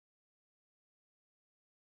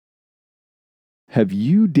Have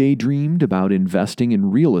you daydreamed about investing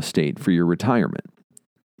in real estate for your retirement?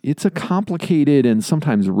 It's a complicated and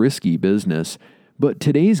sometimes risky business, but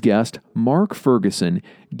today's guest, Mark Ferguson,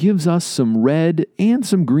 gives us some red and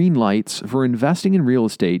some green lights for investing in real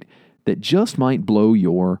estate that just might blow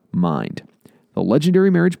your mind. The Legendary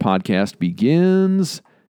Marriage Podcast begins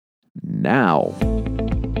now.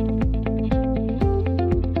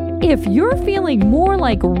 If you're feeling more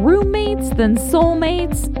like roommates than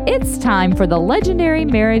soulmates, it's time for the Legendary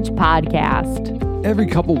Marriage Podcast. Every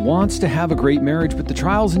couple wants to have a great marriage, but the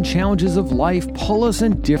trials and challenges of life pull us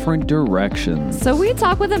in different directions. So we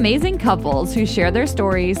talk with amazing couples who share their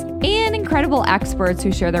stories and incredible experts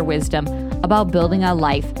who share their wisdom about building a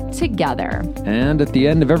life together. And at the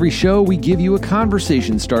end of every show, we give you a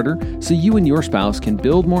conversation starter so you and your spouse can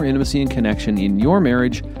build more intimacy and connection in your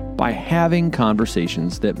marriage by having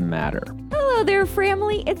conversations that matter. Hello there,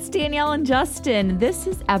 family. It's Danielle and Justin. This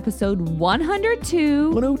is episode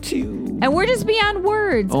 102. 102. And we're just beyond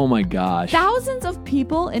words. Oh my gosh. Thousands of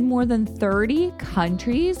people in more than 30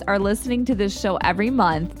 countries are listening to this show every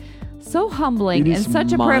month. So humbling and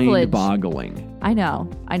such a privilege. Mind-boggling. I know.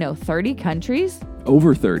 30 countries?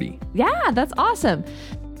 Over 30. Yeah, that's awesome.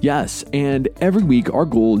 Yes, and every week our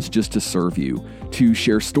goal is just to serve you, to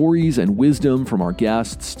share stories and wisdom from our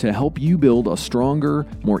guests to help you build a stronger,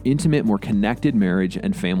 more intimate, more connected marriage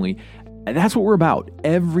and family. And that's what we're about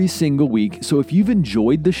every single week. So if you've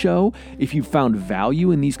enjoyed the show, if you've found value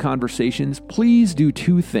in these conversations, please do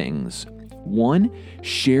two things. One,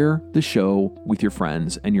 share the show with your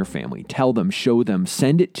friends and your family. Tell them, show them,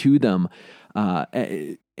 send it to them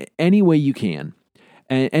any way you can.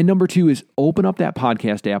 And number two is open up that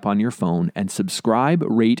podcast app on your phone and subscribe,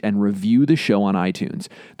 rate, and review the show on iTunes.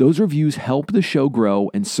 Those reviews help the show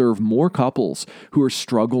grow and serve more couples who are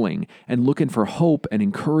struggling and looking for hope and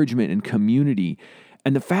encouragement and community.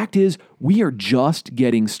 And the fact is, we are just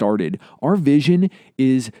getting started. Our vision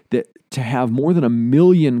is that to have more than 1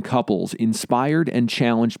 million couples inspired and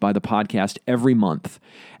challenged by the podcast every month,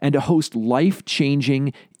 and to host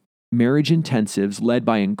life-changing marriage intensives led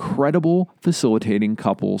by incredible facilitating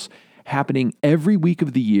couples happening every week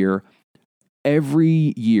of the year,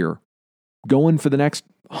 every year, going for the next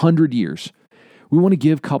 100 years. We want to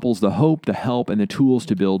give couples the hope, the help, and the tools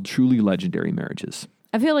to build truly legendary marriages.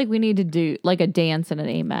 I feel like we need to do like a dance and an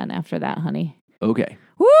amen after that, honey. Okay.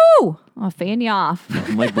 Woo! I'll fan you off.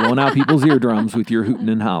 Nothing like blowing out people's eardrums with your hooting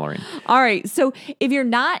and hollering. All right. So if you're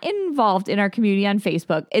not involved in our community on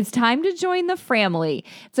Facebook, it's time to join the family.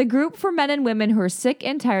 It's a group for men and women who are sick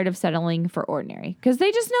and tired of settling for ordinary because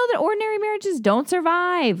they just know that ordinary marriages don't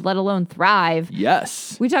survive, let alone thrive.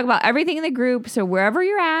 Yes. We talk about everything in the group. So wherever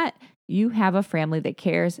you're at, you have a family that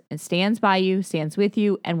cares and stands by you, stands with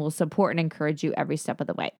you, and will support and encourage you every step of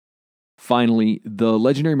the way. Finally, the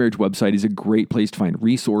Legendary Marriage website is a great place to find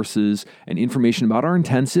resources and information about our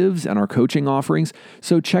intensives and our coaching offerings.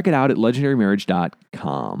 So check it out at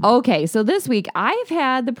legendarymarriage.com. Okay, so this week I've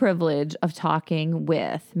had the privilege of talking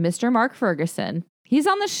with Mr. Mark Ferguson. He's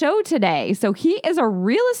on the show today. So he is a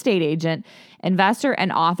real estate agent, investor,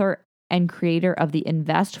 and author and creator of the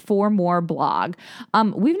Invest for More blog.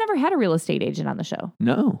 We've never had a real estate agent on the show.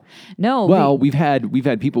 No. Well, we've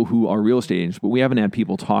had people who are real estate agents, but we haven't had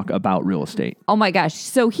people talk about real estate. Oh my gosh.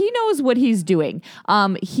 So he knows what he's doing.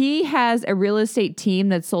 He has a real estate team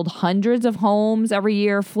that sold hundreds of homes every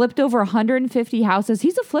year, flipped over 150 houses.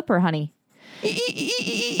 He's a flipper, honey.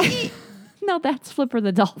 No, that's Flipper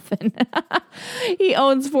the Dolphin. He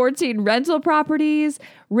owns 14 rental properties,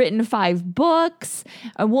 written 5 books.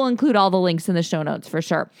 We'll include all the links in the show notes for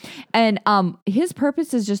sure. And his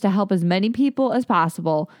purpose is just to help as many people as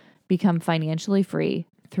possible become financially free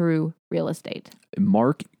through real estate.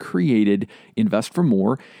 Mark created Invest for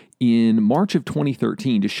More in March of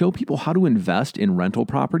 2013 to show people how to invest in rental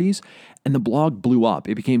properties, and the blog blew up.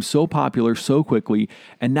 It became so popular so quickly,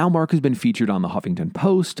 and now Mark has been featured on the Huffington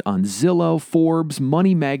Post, on Zillow, Forbes,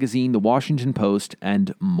 Money Magazine, the Washington Post,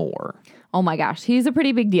 and more. Oh my gosh, he's a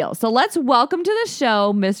pretty big deal. So let's welcome to the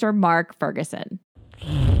show, Mr. Mark Ferguson.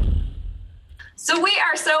 So we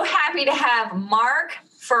are so happy to have Mark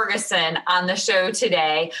Ferguson on the show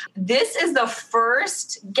today. This is the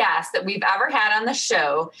first guest that we've ever had on the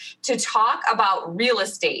show to talk about real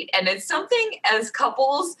estate. And it's something as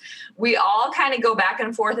couples, we all kind of go back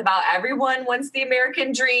and forth about. Everyone wants the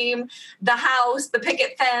American dream, the house, the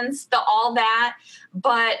picket fence, the all that.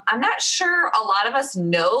 But I'm not sure a lot of us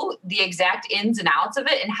know the exact ins and outs of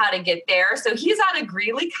it and how to get there. So he's out of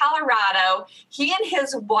Greeley, Colorado. He and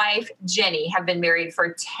his wife, Jenny, have been married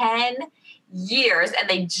for 10 years, and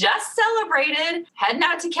they just celebrated, heading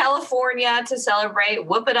out to California to celebrate,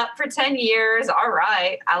 whoop it up for 10 years. All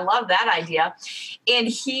right. I love that idea. And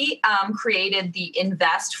he created the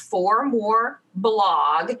Invest 4 More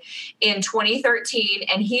blog in 2013,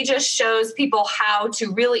 and he just shows people how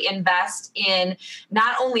to really invest in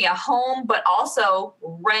not only a home but also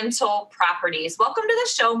rental properties. Welcome to the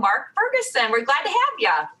show, Mark Ferguson. We're glad to have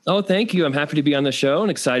you. Oh, thank you. I'm happy to be on the show and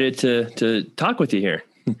excited to talk with you here.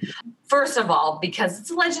 First of all, because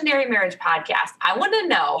it's a legendary marriage podcast, I want to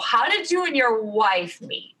know, how did you and your wife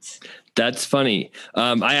meet? That's funny.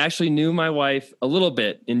 I actually knew my wife a little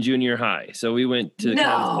bit in junior high. So we went to kind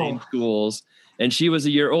of the same schools, and she was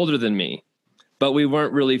a year older than me, but we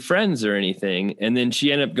weren't really friends or anything. And then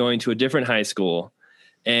she ended up going to a different high school,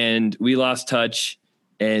 and we lost touch.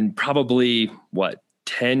 And probably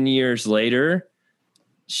 10 years later,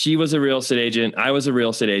 she was a real estate agent. I was a real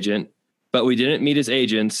estate agent, but we didn't meet as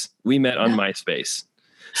agents. We met on MySpace.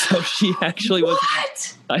 So she actually was.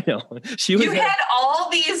 What? I know. She was. You had all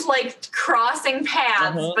these like crossing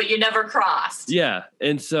paths, but you never crossed. Yeah.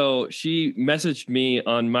 And so she messaged me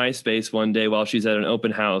on MySpace one day while she's at an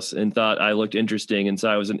open house and thought I looked interesting. And so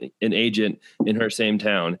I was an agent in her same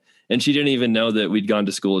town. And she didn't even know that we'd gone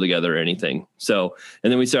to school together or anything. So,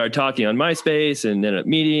 and then we started talking on MySpace and ended up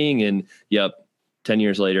meeting, and 10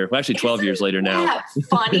 years later, well, actually 12 years later now. Yeah,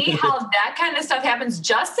 funny how that kind of stuff happens.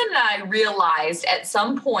 Justin and I realized at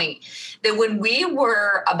some point that when we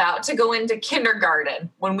were about to go into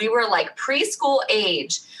kindergarten, when we were like preschool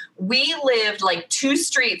age, we lived like 2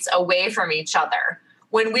 streets away from each other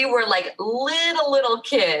when we were like little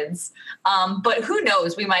kids. But who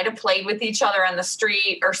knows, we might have played with each other on the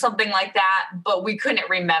street or something like that, but we couldn't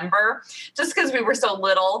remember just because we were so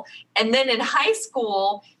little. And then in high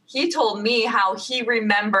school, he told me how he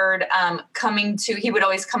remembered he would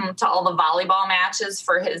always come to all the volleyball matches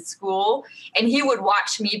for his school, and he would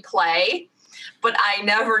watch me play, but I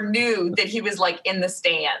never knew that he was like in the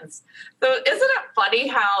stands. So isn't it funny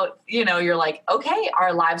how, you're like, okay,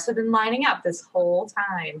 our lives have been lining up this whole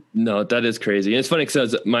time. No, that is crazy. And it's funny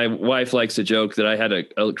because my wife likes to joke that I had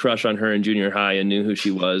a crush on her in junior high and knew who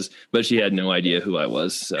she was, but she had no idea who I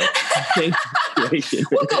was. So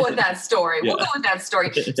we'll go with that story. Yeah. So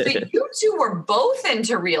you two were both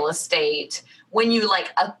into real estate when you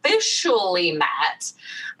like officially met.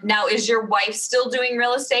 Now, is your wife still doing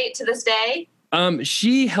real estate to this day?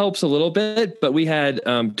 She helps a little bit, but we had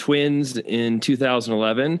twins in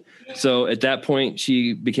 2011. So at that point,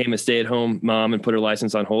 she became a stay-at-home mom and put her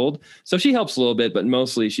license on hold. So she helps a little bit, but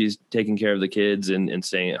mostly she's taking care of the kids and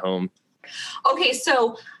staying at home. Okay,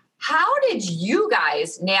 so how did you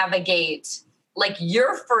guys navigate like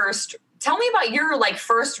tell me about your like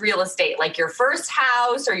first real estate, like your first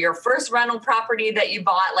house or your first rental property that you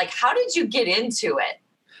bought. Like, how did you get into it?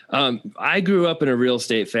 I grew up in a real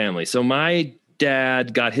estate family. So my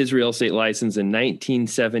dad got his real estate license in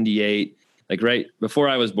 1978, like right before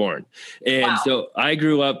I was born. And so I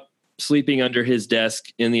grew up sleeping under his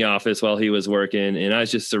desk in the office while he was working, and I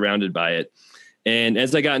was just surrounded by it. And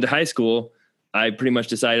as I got into high school, I pretty much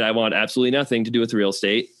decided I want absolutely nothing to do with real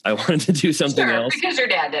estate. I wanted to do something else. Because your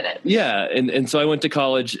dad did it. Yeah. And so I went to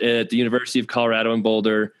college at the University of Colorado in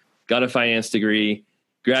Boulder, got a finance degree,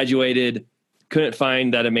 graduated, couldn't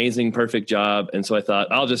find that amazing, perfect job. And so I thought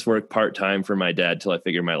I'll just work part-time for my dad till I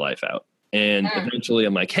figure my life out. And eventually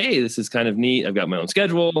I'm like, hey, this is kind of neat. I've got my own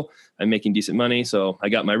schedule. I'm making decent money. So I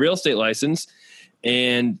got my real estate license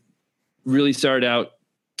and really started out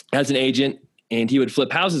as an agent, and he would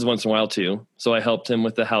flip houses once in a while too. So I helped him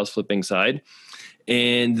with the house flipping side.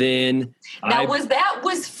 And then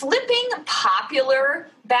was flipping popular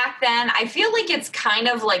back then? I feel like it's kind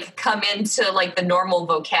of like come into like the normal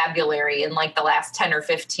vocabulary in like the last 10 or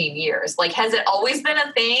 15 years. Like, has it always been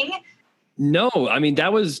a thing? No, I mean,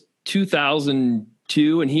 that was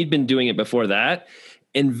 2002 and he'd been doing it before that.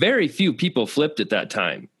 And very few people flipped at that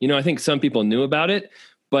time. I think some people knew about it,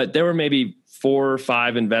 but there were maybe 4 or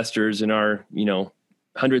 5 investors in our,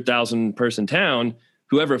 100,000 person town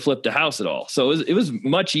who ever flipped a house at all. So it was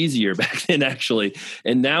much easier back then, actually.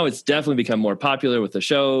 And now it's definitely become more popular with the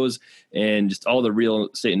shows and just all the real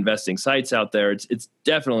estate investing sites out there. It's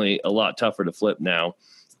definitely a lot tougher to flip now.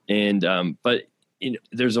 And, but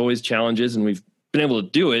there's always challenges, and we've been able to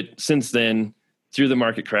do it since then through the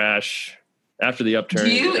market crash, after the upturn.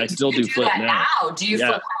 I still do flip now. Do you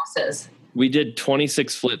flip houses? We did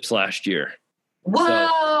 26 flips last year.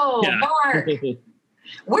 Whoa, Mark.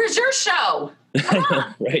 Where's your show? Come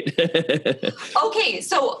on. Right. Okay,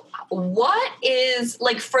 so what is,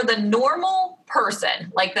 like, for the normal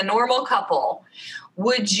person, like the normal couple,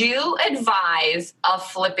 would you advise a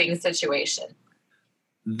flipping situation?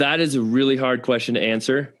 That is a really hard question to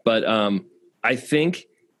answer, but I think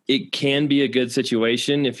it can be a good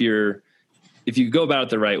situation if you go about it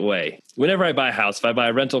the right way. Whenever I buy a house, if I buy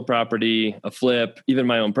a rental property, a flip, even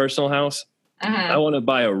my own personal house, I want to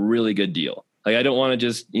buy a really good deal. Like, I don't want to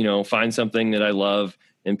just, find something that I love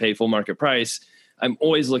and pay full market price. I'm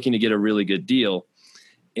always looking to get a really good deal.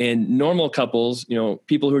 And normal couples,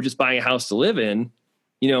 people who are just buying a house to live in,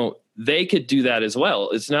 they could do that as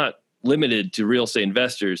well. It's not limited to real estate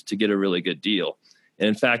investors to get a really good deal. And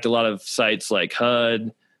in fact, a lot of sites like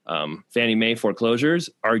HUD, Fannie Mae foreclosures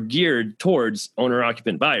are geared towards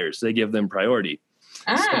owner-occupant buyers. They give them priority.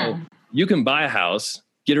 So you can buy a house,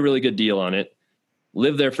 get a really good deal on it,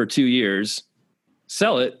 live there for 2 years,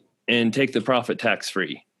 sell it, and take the profit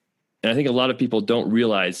tax-free. And I think a lot of people don't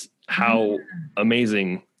realize how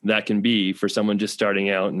amazing that can be for someone just starting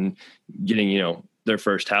out and getting, their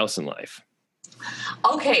first house in life.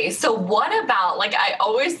 Okay, so what about, I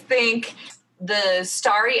always think the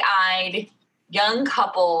starry-eyed young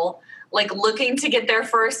couple, looking to get their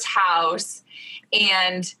first house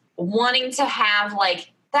and wanting to have,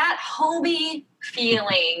 that homey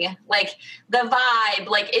feeling, the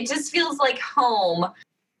vibe, it just feels like home.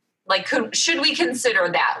 Should we consider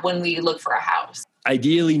that when we look for a house?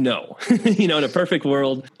 Ideally, no. In a perfect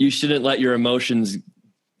world, you shouldn't let your emotions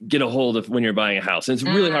get a hold of when you're buying a house. And it's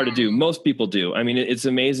really hard to do. Most people do. I mean, it's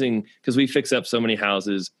amazing because we fix up so many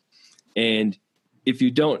houses. And if you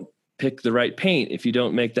don't pick the right paint, if you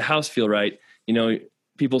don't make the house feel right,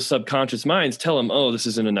 people's subconscious minds tell them, oh, this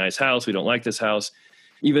isn't a nice house. We don't like this house,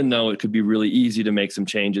 even though it could be really easy to make some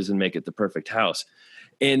changes and make it the perfect house.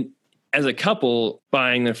 And as a couple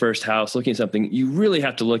buying their first house, looking at something, you really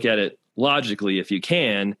have to look at it logically if you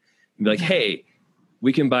can, and be like, hey,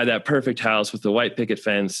 we can buy that perfect house with the white picket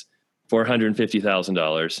fence for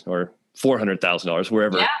 $150,000 or $400,000,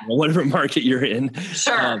 wherever, whatever market you're in.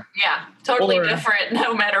 Sure. Totally different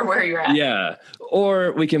no matter where you're at. Yeah.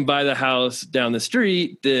 Or we can buy the house down the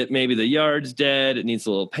street that maybe the yard's dead. It needs a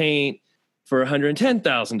little paint for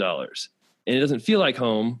 $110,000. And it doesn't feel like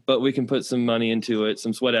home, but we can put some money into it,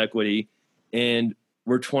 some sweat equity, and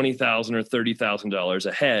we're $20,000 or $30,000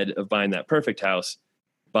 ahead of buying that perfect house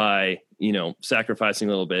by, sacrificing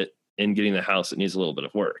a little bit and getting the house that needs a little bit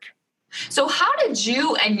of work. So how did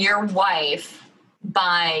you and your wife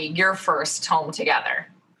buy your first home together?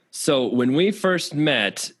 So when we first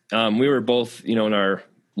met, we were both, in our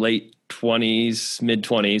late 20s, mid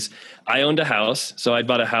 20s. I owned a house. So I'd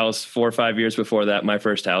bought a house 4 or 5 years before that, my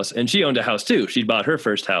first house. And she owned a house too. She'd bought her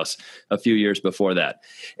first house a few years before that.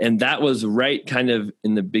 And that was right kind of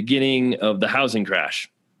in the beginning of the housing crash.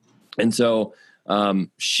 And so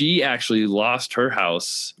she actually lost her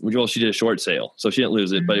house. Well, she did a short sale, so she didn't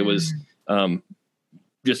lose it, but it was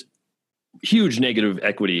just huge negative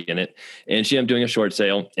equity in it. And she ended up doing a short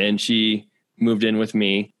sale, and she moved in with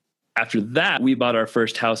me. After that, we bought our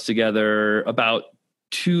first house together about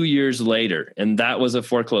 2 years later, and that was a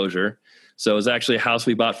foreclosure. So it was actually a house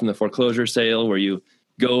we bought from the foreclosure sale where you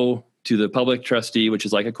go to the public trustee, which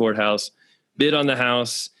is like a courthouse, bid on the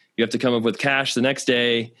house. You have to come up with cash the next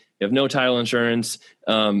day. You have no title insurance.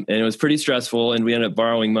 And it was pretty stressful. And we ended up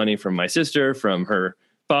borrowing money from my sister, from her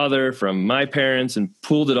father, from my parents, and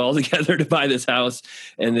pooled it all together to buy this house.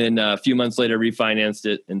 And then a few months later, refinanced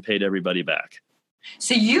it and paid everybody back.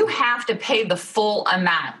 So you have to pay the full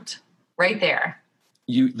amount right there.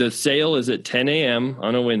 The sale is at 10 a.m.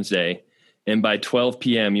 on a Wednesday. And by 12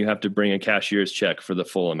 p.m., you have to bring a cashier's check for the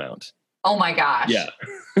full amount. Oh my gosh. Yeah.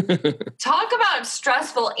 Talk about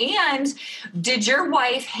stressful. And did your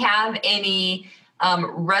wife have any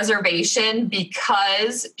reservation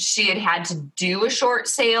because she had to do a short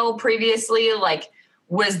sale previously?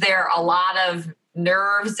 Was there a lot of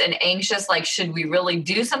nerves and anxious, should we really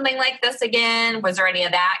do something like this again? Was there any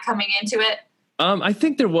of that coming into it? I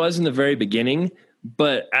think there was in the very beginning,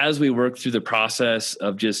 but as we worked through the process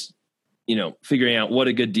of just, figuring out what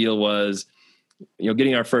a good deal was,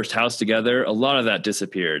 getting our first house together, a lot of that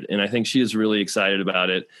disappeared. And I think she is really excited about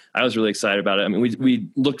it. I was really excited about it. I mean, we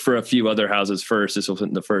looked for a few other houses first. This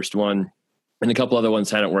wasn't the first one, and a couple other ones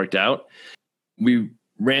hadn't worked out. We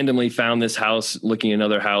randomly found this house looking at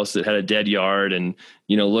another house that had a dead yard and,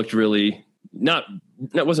 looked really that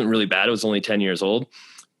wasn't really bad. It was only 10 years old,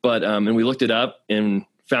 but, and we looked it up and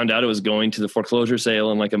found out it was going to the foreclosure sale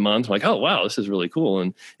in a month. Like, oh, wow, this is really cool.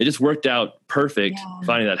 And it just worked out perfect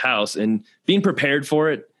finding that house, and being prepared for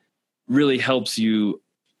it really helps you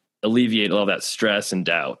alleviate all that stress and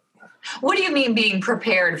doubt. What do you mean being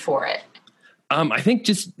prepared for it? I think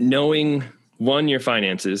just knowing, one, your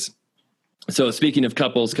finances. So speaking of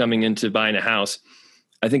couples coming into buying a house,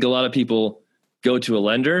 I think a lot of people go to a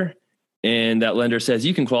lender and that lender says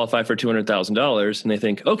you can qualify for $200,000, and they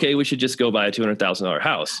think, okay, we should just go buy a $200,000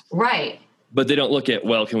 house. Right. But they don't look at,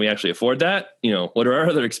 well, can we actually afford that? What are our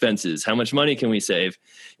other expenses? How much money can we save?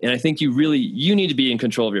 And I think you need to be in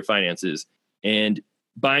control of your finances, and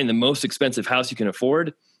buying the most expensive house you can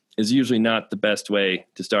afford is usually not the best way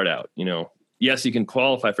to start out. Yes, you can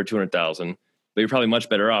qualify for $200,000, but you're probably much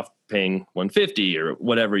better off paying $150,000 or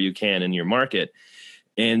whatever you can in your market.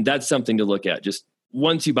 And that's something to look at. Just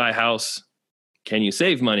once you buy a house, can you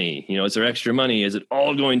save money? Is there extra money? Is it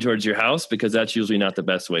all going towards your house? Because that's usually not the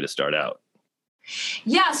best way to start out.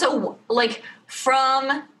 Yeah. So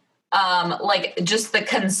from just the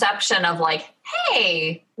conception of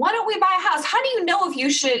hey, why don't we buy a house? How do you know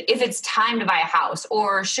if it's time to buy a house,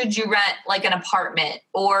 or should you rent an apartment,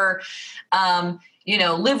 or,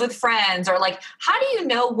 live with friends, or how do you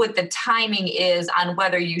know what the timing is on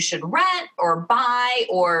whether you should rent or buy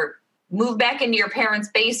or move back into your parents'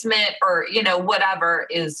 basement, or, whatever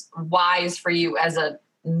is wise for you as a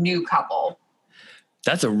new couple?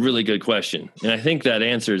 That's a really good question. And I think that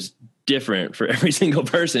answer is different for every single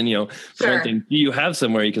person. For one thing, do you have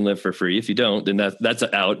somewhere you can live for free? If you don't, then that's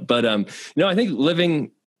out. But, I think living,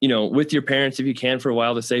 with your parents, if you can for a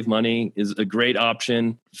while to save money, is a great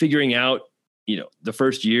option. Figuring out, the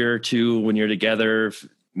first year or two when you're together,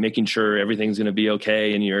 making sure everything's going to be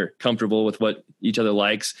okay and you're comfortable with what each other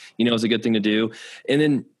likes, is a good thing to do. And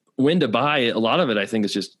then when to buy, a lot of it, I think,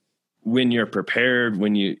 is just when you're prepared,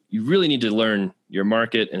 when you really need to learn your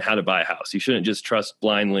market and how to buy a house. You shouldn't just trust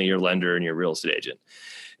blindly your lender and your real estate agent.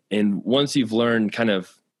 And once you've learned kind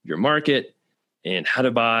of your market and how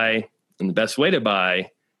to buy and the best way to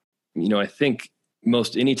buy, I think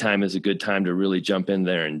most any time is a good time to really jump in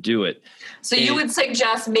there and do it. So you would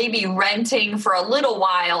suggest maybe renting for a little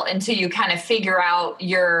while until you kind of figure out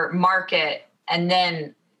your market and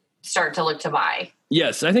then start to look to buy.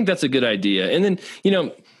 Yes, I think that's a good idea. And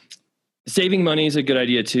then, saving money is a good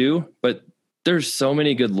idea too, but there's so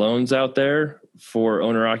many good loans out there for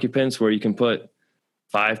owner occupants where you can put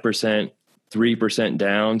 5%, 3%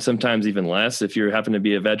 down, sometimes even less. If you happen to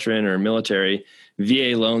be a veteran or military,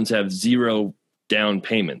 VA loans have 0 down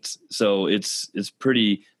payments. So it's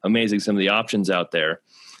pretty amazing, some of the options out there.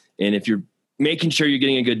 And if you're making sure you're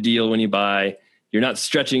getting a good deal when you buy, you're not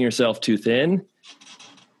stretching yourself too thin,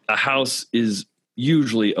 a house is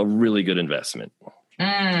usually a really good investment.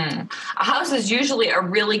 A house is usually a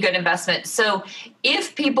really good investment. So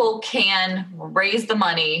if people can raise the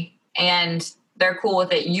money and they're cool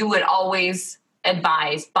with it, you would always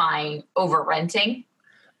advise buying over renting?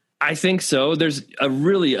 I think so. There's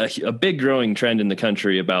a big growing trend in the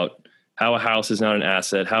country about how a house is not an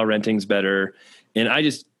asset, how renting's better. And I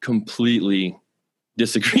just completely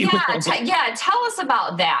disagree with that. Tell us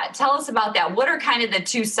about that. What are kind of the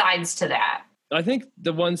two sides to that? I think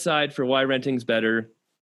the one side for why renting's better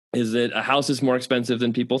is that a house is more expensive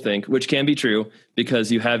than people think, which can be true because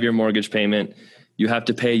you have your mortgage payment, you have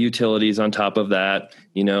to pay utilities on top of that,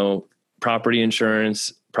 property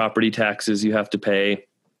insurance, property taxes you have to pay,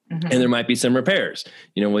 and there might be some repairs.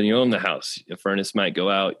 When you own the house, a furnace might go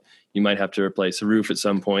out, you might have to replace a roof at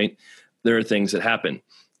some point. There are things that happen.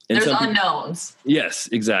 And there's unknowns. Yes,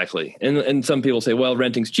 exactly. And some people say, well,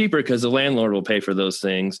 renting's cheaper because the landlord will pay for those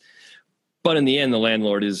things. But in the end, the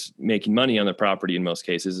landlord is making money on the property in most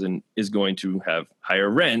cases and is going to have higher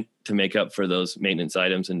rent to make up for those maintenance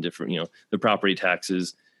items and different, the property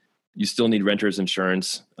taxes. You still need renter's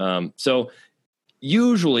insurance. So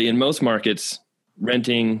usually in most markets,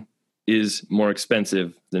 renting is more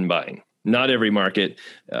expensive than buying. Not every market.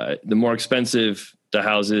 The more expensive the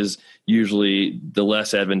house is, usually the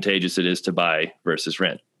less advantageous it is to buy versus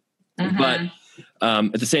rent. But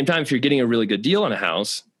at the same time, if you're getting a really good deal on a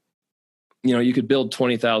house, you could build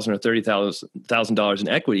 $20,000 or $30,000 in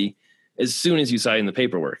equity as soon as you sign the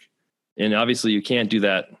paperwork. And obviously you can't do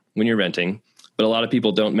that when you're renting, but a lot of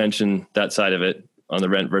people don't mention that side of it on the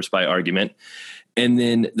rent versus buy argument. And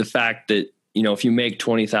then the fact that, if you make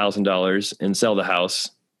 $20,000 and sell the house,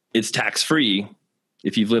 it's tax-free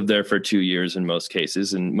if you've lived there for 2 years in most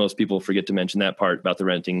cases. And most people forget to mention that part about the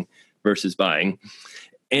renting versus buying.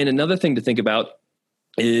 And another thing to think about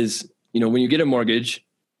is, when you get a mortgage,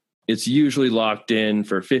 it's usually locked in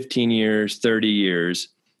for 15 years, 30 years,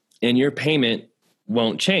 and your payment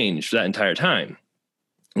won't change for that entire time.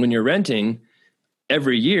 When you're renting,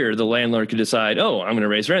 every year the landlord could decide, I'm going to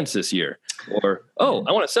raise rents this year, or, I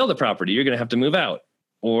want to sell the property, you're going to have to move out.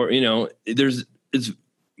 Or, it's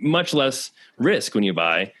much less risk when you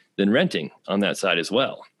buy than renting on that side as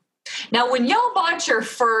well. Now, when y'all bought your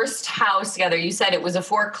first house together, you said it was a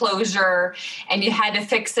foreclosure and you had to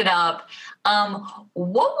fix it up.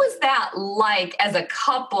 What was that like as a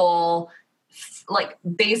couple like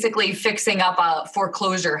basically fixing up a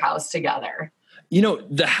foreclosure house together?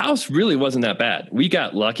 The house really wasn't that bad. We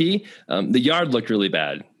got lucky. The yard looked really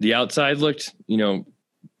bad. The outside looked,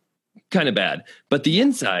 kind of bad, but the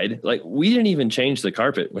inside, like, we didn't even change the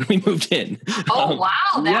carpet when we moved in. Oh,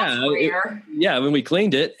 wow. That's rare. When we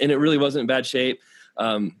cleaned it, and it really wasn't in bad shape.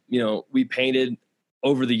 We painted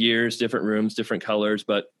over the years, different rooms, different colors,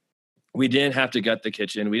 but we didn't have to gut the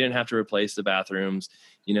kitchen. We didn't have to replace the bathrooms.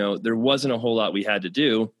 There wasn't a whole lot we had to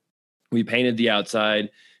do. We painted the outside,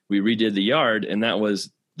 we redid the yard, and that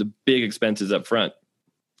was the big expenses up front.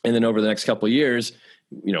 And then over the next couple of years,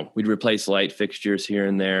 we'd replace light fixtures here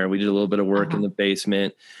and there. We did a little bit of work in the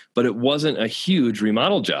basement, but it wasn't a huge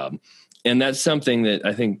remodel job. And that's something that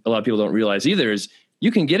I think a lot of people don't realize either, is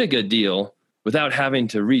you can get a good deal without having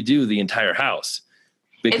to redo the entire house.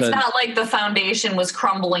 Because it's not like the foundation was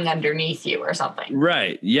crumbling underneath you or something.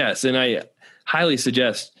 Right. Yes. And I highly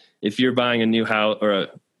suggest, if you're buying a new house, or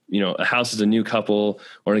a house as a new couple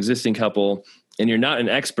or an existing couple, and you're not an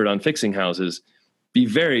expert on fixing houses, be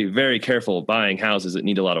very, very careful buying houses that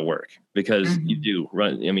need a lot of work, because you do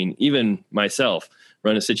run. I mean, even myself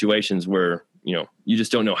run into situations where, you just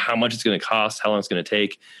don't know how much it's going to cost, how long it's going to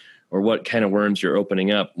take, or what kind of worms you're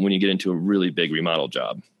opening up when you get into a really big remodel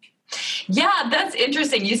job. Yeah, that's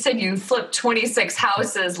interesting. You said you flipped 26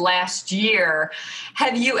 houses last year.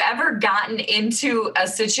 Have you ever gotten into a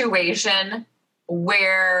situation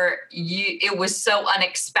where it was so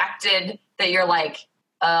unexpected that you're like,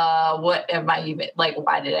 what am I even, like,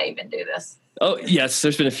 why did I even do this? Oh, yes,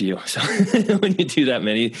 there's been a few. So when you do that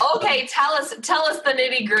many. Okay, tell us the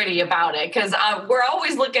nitty gritty about it, because we're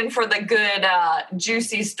always looking for the good,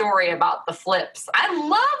 juicy story about the flips. I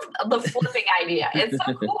love the flipping idea. It's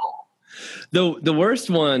so cool. The worst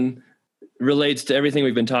one relates to everything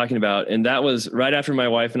we've been talking about, and that was right after my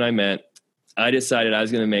wife and I met. I decided I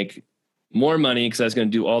was going to make more money because I was going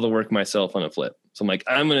to do all the work myself on a flip. So I'm like,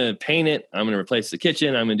 I'm going to paint it. I'm going to replace the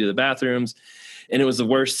kitchen. I'm going to do the bathrooms. And it was the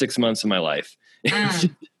worst 6 months of my life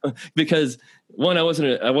because, one, I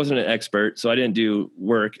wasn't an expert, so I didn't do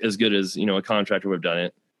work as good as, a contractor would have done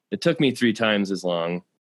it. It took me 3 times as long.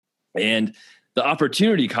 And the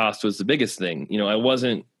opportunity cost was the biggest thing. I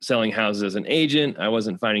wasn't selling houses as an agent. I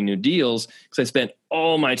wasn't finding new deals because I spent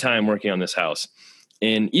all my time working on this house.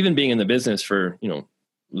 And even being in the business for,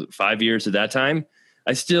 5 years at that time,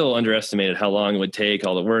 I still underestimated how long it would take,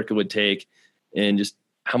 all the work it would take, and just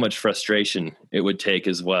how much frustration it would take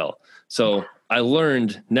as well. So I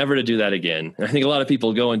learned never to do that again. And I think a lot of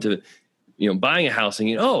people go into, buying a house and,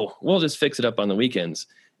 we'll just fix it up on the weekends.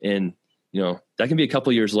 And, that can be a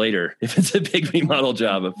couple years later if it's a big remodel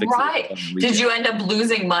job of fixing it up on the weekends. Did you end up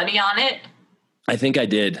losing money on it? I think I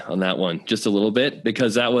did on that one, just a little bit,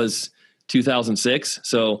 because that was 2006.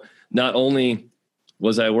 So not only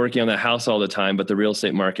was I working on that house all the time, but the real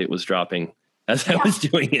estate market was dropping as I was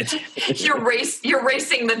doing it. You're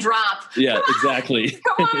racing the drop. Yeah, exactly.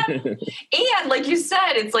 Come on. And like you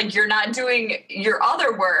said, it's like you're not doing your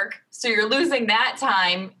other work, so you're losing that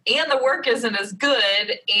time, and the work isn't as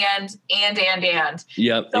good, and.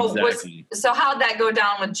 Yep, so exactly. So how'd that go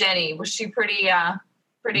down with Jenny? Was she pretty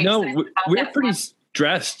No, we're pretty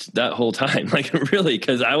stressed that whole time, like, really,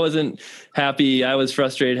 because I wasn't happy. I was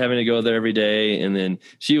frustrated having to go there every day, and then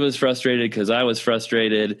she was frustrated because I was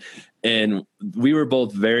frustrated. And we were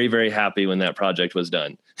both very, very happy when that project was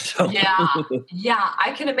done. So. Yeah,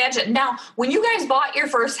 I can imagine. Now, when you guys bought your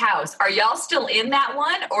first house, are y'all still in that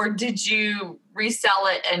one, or did you resell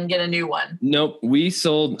it and get a new one? Nope, we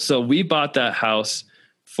sold. So we bought that house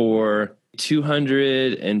for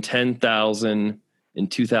 $210,000 in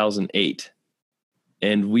 2008,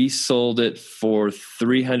 and we sold it for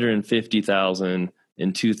 $350,000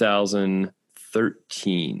 in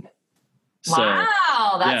 2013.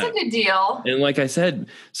 Wow, that's a good deal. And like I said,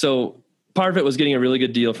 so part of it was getting a really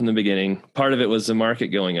good deal from the beginning. Part of it was the market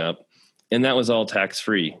going up, and that was all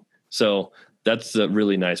tax-free. So that's a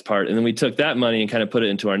really nice part. And then we took that money and kind of put it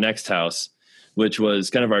into our next house, which was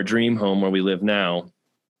kind of our dream home where we live now.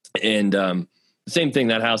 And the same thing,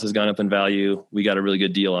 that house has gone up in value. We got a really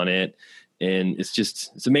good deal on it. And it's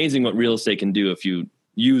amazing what real estate can do if you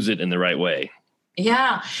use it in the right way.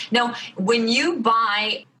 Yeah. Now, when you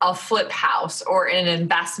buy a flip house or an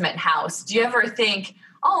investment house, do you ever think,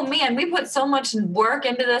 oh man, we put so much work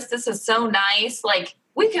into this. This is so nice. Like,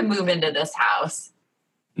 we can move into this house.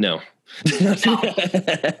 No.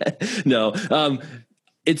 No.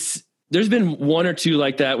 There's been one or two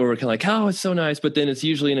like that where we're kind of like, oh, it's so nice. But then it's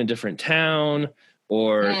usually in a different town,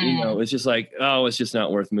 or, it's just like, oh, it's just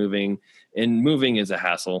not worth moving. And moving is a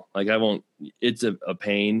hassle. Like, it's a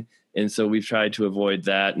pain. And so we've tried to avoid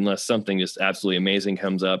that unless something just absolutely amazing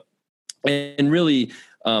comes up. And really,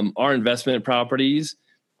 our investment properties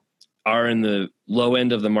are in the low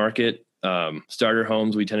end of the market. Starter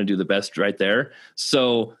homes, we tend to do the best right there.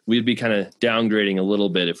 So we'd be kind of downgrading a little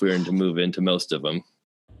bit if we were to move into most of them.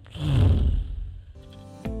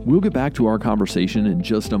 We'll get back to our conversation in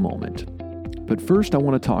just a moment. But first, I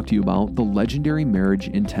want to talk to you about the Legendary Marriage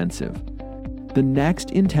Intensive. The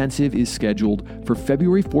next intensive is scheduled for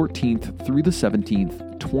February 14th through the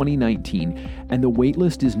 17th, 2019, and the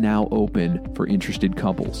waitlist is now open for interested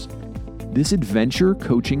couples. This adventure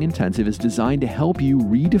coaching intensive is designed to help you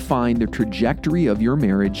redefine the trajectory of your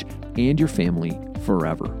marriage and your family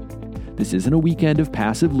forever. This isn't a weekend of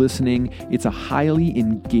passive listening. It's a highly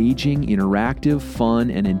engaging, interactive, fun,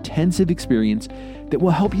 and intensive experience that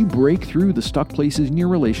will help you break through the stuck places in your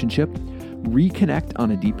relationship, reconnect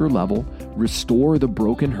on a deeper level, restore the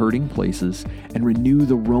broken, hurting places, and renew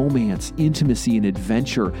the romance, intimacy, and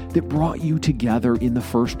adventure that brought you together in the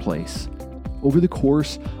first place. Over the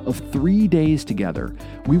course of 3 days together,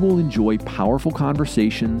 we will enjoy powerful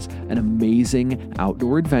conversations, an amazing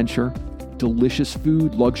outdoor adventure, delicious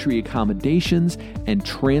food, luxury accommodations, and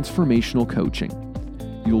transformational coaching.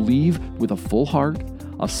 You'll leave with a full heart,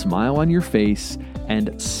 a smile on your face,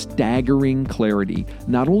 and staggering clarity,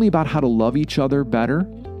 not only about how to love each other better,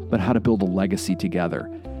 but how to build a legacy together.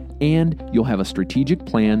 And you'll have a strategic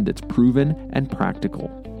plan that's proven and practical.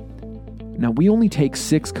 Now, we only take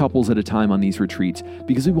 6 couples at a time on these retreats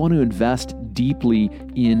because we want to invest deeply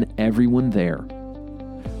in everyone there.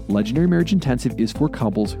 Legendary Marriage Intensive is for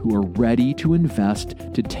couples who are ready to invest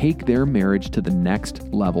to take their marriage to the next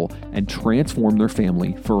level and transform their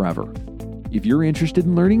family forever. If you're interested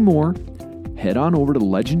in learning more, head on over to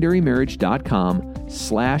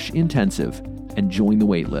legendarymmarriage.com/intensive and join the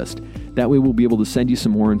waitlist. That way we'll be able to send you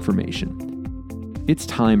some more information. It's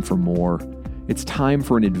time for more. It's time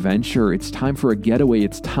for an adventure. It's time for a getaway.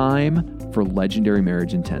 It's time for Legendary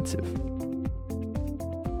Marriage Intensive.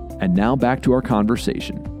 And now back to our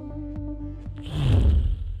conversation.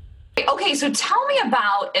 Okay, so tell me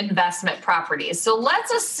about investment properties. So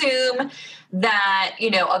let's assume that,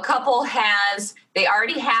 a couple they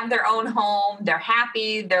already have their own home, they're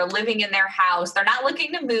happy, they're living in their house, they're not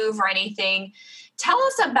looking to move or anything. Tell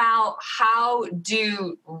us about how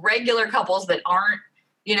do regular couples that aren't,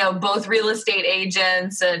 both real estate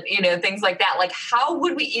agents and, things like that, like how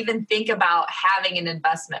would we even think about having an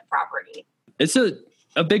investment property? It's a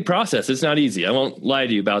big process. It's not easy. I won't lie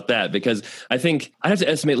to you about that because I think I have to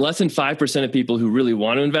estimate less than 5% of people who really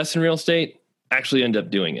want to invest in real estate actually end up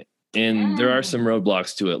doing it. And there are some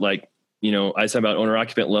roadblocks to it. Like, I said about owner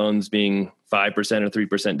occupant loans being 5% or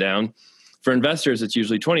 3% down. For investors, it's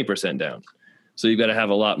usually 20% down. So you've got to have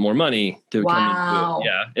a lot more money to come into it.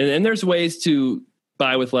 Yeah. And there's ways to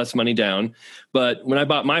buy with less money down. But when I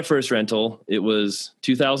bought my first rental, it was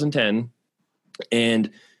 2010 and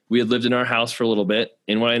we had lived in our house for a little bit.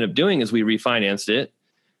 And what I ended up doing is we refinanced it,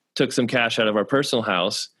 took some cash out of our personal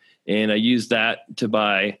house, and I used that to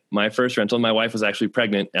buy my first rental. My wife was actually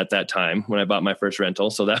pregnant at that time when I bought my first rental.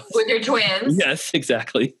 So that was, with your twins. Yes,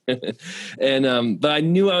 exactly. And, but I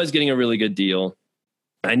knew I was getting a really good deal.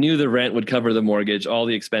 I knew the rent would cover the mortgage, all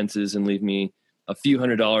the expenses, and leave me a few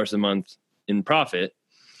 $100s a month in profit.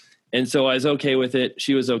 And so I was okay with it.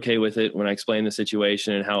 She was okay with it when I explained the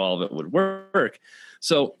situation and how all of it would work.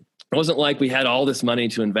 So it wasn't like we had all this money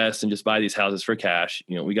to invest and just buy these houses for cash.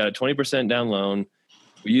 We got a 20% down loan.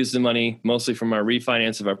 We used the money mostly from our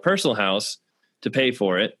refinance of our personal house to pay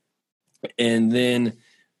for it. And then,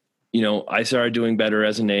 I started doing better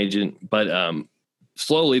as an agent, but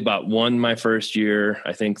slowly bought one my first year.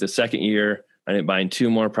 I think the second year I ended up buying 2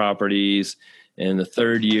 more properties. And the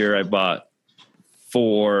third year I bought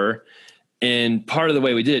 4. And part of the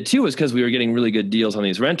way we did it too was because we were getting really good deals on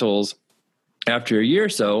these rentals. After a year or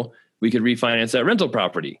so, we could refinance that rental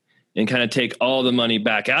property and kind of take all the money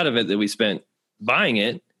back out of it that we spent buying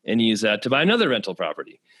it and use that to buy another rental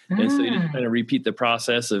property. And so you just kind of repeat the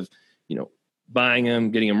process of, buying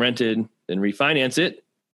them, getting them rented, then refinance it,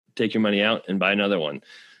 take your money out and buy another one.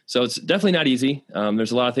 So it's definitely not easy.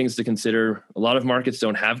 There's a lot of things to consider. A lot of markets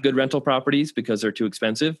don't have good rental properties because they're too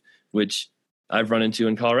expensive, which I've run into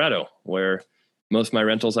in Colorado, where most of my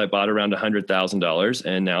rentals I bought around $100,000,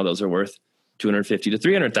 and now those are worth $250,000 to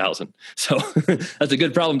 $300,000. So that's a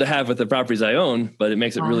good problem to have with the properties I own, but it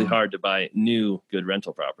makes it really hard to buy new, good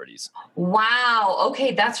rental properties. Wow.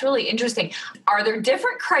 Okay. That's really interesting. Are there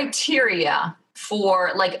different criteria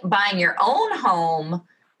for like buying your own home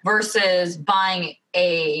versus buying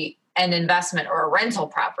an investment or a rental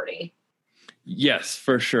property? Yes,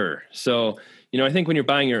 for sure. So, I think when you're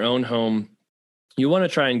buying your own home, you want to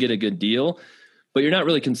try and get a good deal, but you're not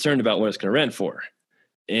really concerned about what it's going to rent for.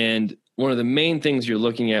 And one of the main things you're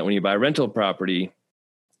looking at when you buy rental property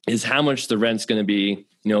is how much the rent's going to be,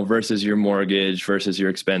 versus your mortgage versus your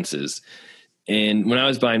expenses. And when I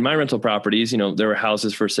was buying my rental properties, there were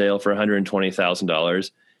houses for sale for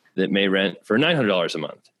 $120,000 that may rent for $900 a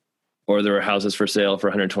month. Or there were houses for sale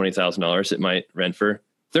for $120,000 that might rent for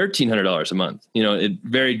 $1,300 a month. It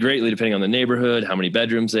varied greatly depending on the neighborhood, how many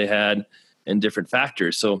bedrooms they had, and different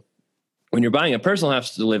factors. So when you're buying a personal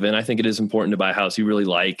house to live in, I think it is important to buy a house you really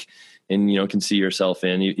like and, can see yourself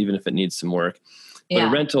in, even if it needs some work. But a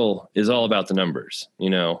rental is all about the numbers,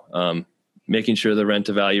 making sure the rent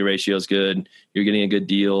to value ratio is good. You're getting a good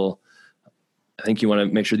deal. I think you want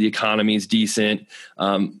to make sure the economy is decent.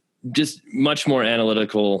 Just much more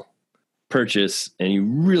analytical purchase, and you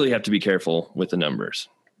really have to be careful with the numbers.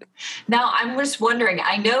 Now, I'm just wondering,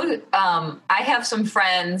 I know I have some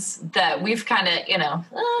friends that we've kind of,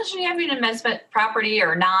 should you have an investment property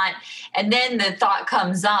or not? And then the thought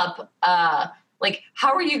comes up,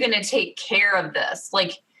 how are you going to take care of this?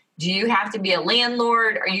 Do you have to be a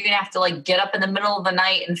landlord? Are you going to have to get up in the middle of the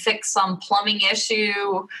night and fix some plumbing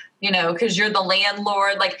issue, because you're the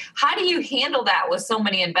landlord? How do you handle that with so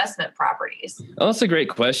many investment properties? Oh, that's a great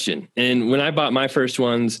question. And when I bought my first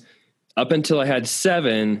ones, up until I had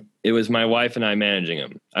 7, it was my wife and I managing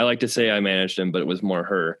them. I like to say I managed them, but it was more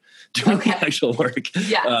her doing the actual work.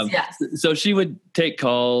 Yes. So she would take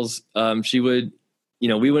calls. She would,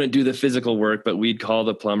 we wouldn't do the physical work, but we'd call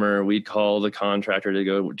the plumber, we'd call the contractor to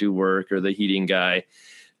go do work, or the heating guy.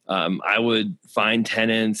 I would find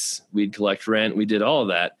tenants, we'd collect rent, we did all of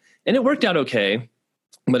that. And it worked out okay.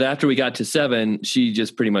 But after we got to 7, she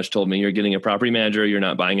just pretty much told me, you're getting a property manager, you're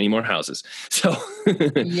not buying any more houses. So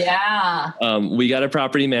we got a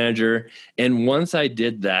property manager. And once I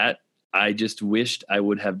did that, I just wished I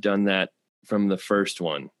would have done that from the first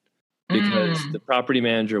one, because the property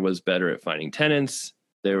manager was better at finding tenants.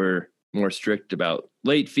 They were more strict about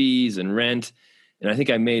late fees and rent. And I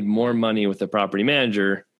think I made more money with the property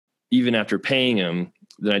manager, even after paying him,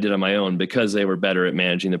 than I did on my own, because they were better at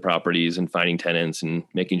managing the properties and finding tenants and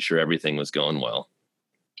making sure everything was going well.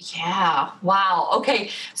 Yeah. Wow.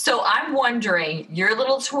 Okay. So I'm wondering, your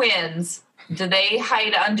little twins, do they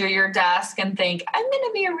hide under your desk and think, I'm going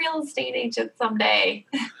to be a real estate agent someday?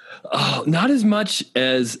 Oh, not as much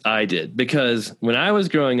as I did, because when I was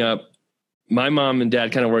growing up, my mom and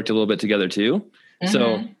dad kind of worked a little bit together too. Mm-hmm.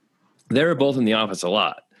 So they were both in the office a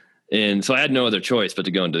lot. And so I had no other choice but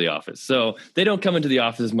to go into the office. So they don't come into the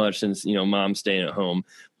office as much since, mom's staying at home,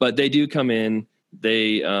 but they do come in.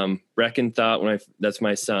 They, Brecken thought that's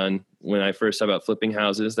my son, when I first thought about flipping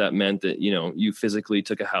houses, that meant that, you physically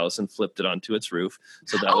took a house and flipped it onto its roof.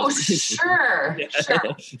 So that sure.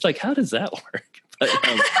 Sure. It's like, how does that work? But,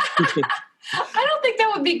 I don't think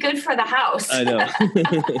that would be good for the house. I know.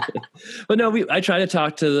 But no, I try to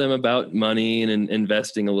talk to them about money and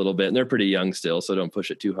investing a little bit, and they're pretty young still, so don't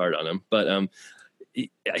push it too hard on them. But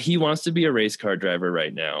he wants to be a race car driver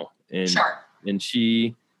right now. And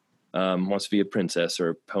she wants to be a princess or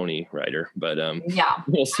a pony rider, but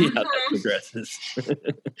we'll see how that progresses.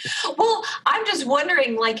 Well, I'm just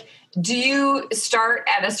wondering, do you start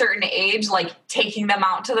at a certain age, taking them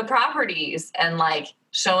out to the properties and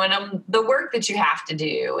showing them the work that you have to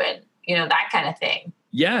do and, that kind of thing?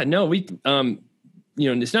 Yeah, no, we,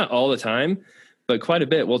 it's not all the time, but quite a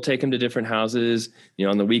bit. We'll take them to different houses.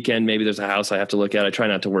 On the weekend, maybe there's a house I have to look at. I try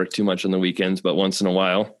not to work too much on the weekends, but once in a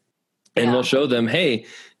while. And we'll show them, hey,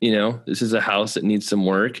 this is a house that needs some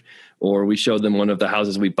work. Or we showed them one of the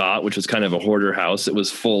houses we bought, which was kind of a hoarder house. It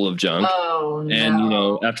was full of junk. Oh, no.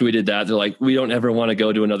 And, after we did that, they're like, we don't ever want to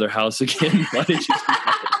go to another house again. Why did you do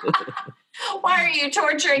that? Why are you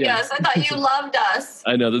torturing us? I thought you loved us.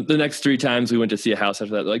 I know. The next 3 times we went to see a house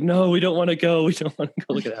after that, they're like, no, we don't want to go. We don't want to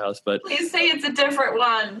go look at a house. But please say it's a different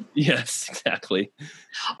one. Yes, exactly.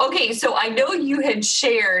 Okay, so I know you had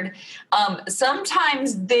shared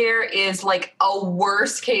sometimes there is a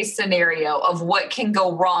worst case scenario of what can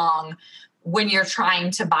go wrong when you're trying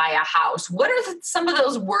to buy a house. What are some of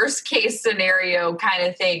those worst case scenario kind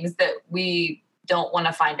of things that we don't want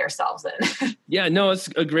to find ourselves in? Yeah, no, it's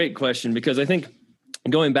a great question, because I think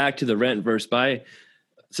going back to the rent versus buy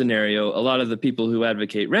scenario, a lot of the people who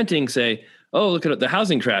advocate renting say, oh, look at the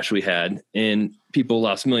housing crash we had, and people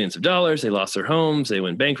lost millions of dollars. They lost their homes. They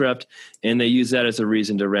went bankrupt, and they use that as a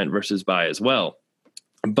reason to rent versus buy as well.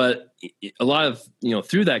 But a lot of,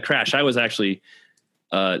 through that crash, I was actually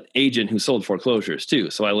agent who sold foreclosures too.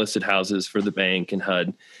 So I listed houses for the bank and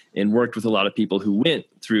HUD and worked with a lot of people who went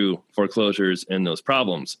through foreclosures and those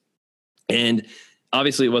problems. And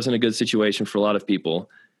obviously it wasn't a good situation for a lot of people,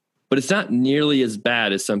 but it's not nearly as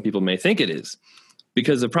bad as some people may think it is,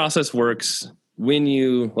 because the process works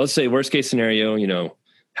let's say worst case scenario,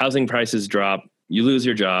 housing prices drop, you lose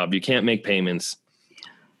your job, you can't make payments,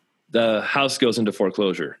 the house goes into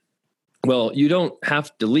foreclosure. Well, you don't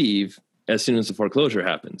have to leave as soon as the foreclosure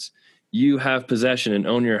happens. You have possession and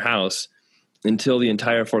own your house until the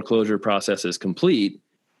entire foreclosure process is complete.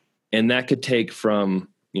 And that could take from,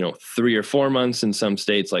 3 or 4 months in some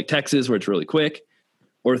states like Texas, where it's really quick,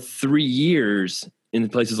 or 3 years in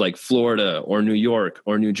places like Florida or New York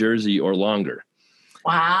or New Jersey or longer.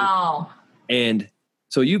 Wow. And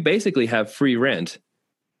so you basically have free rent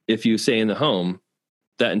if you stay in the home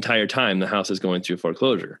that entire time the house is going through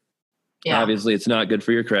foreclosure. Yeah. Obviously, it's not good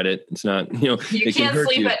for your credit. It's not, you can't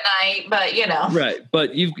sleep at night, but Right.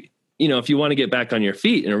 But if you want to get back on your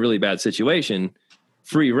feet in a really bad situation,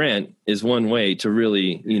 free rent is one way to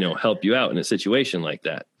really, help you out in a situation like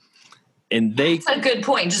that. And that's a good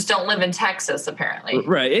point. Just don't live in Texas, apparently.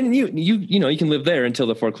 Right. And you can live there until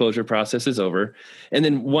the foreclosure process is over. And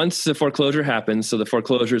then once the foreclosure happens, so the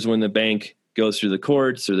foreclosure is when the bank goes through the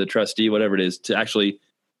courts or the trustee, whatever it is, to actually,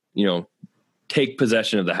 take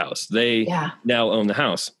possession of the house. They now own the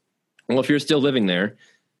house. Well, if you're still living there,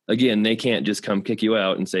 again, they can't just come kick you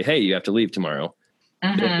out and say, hey, you have to leave tomorrow.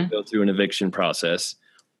 Mm-hmm. They have to go through an eviction process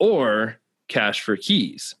or cash for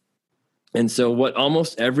keys. And so what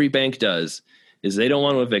almost every bank does is they don't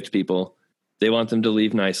want to evict people. They want them to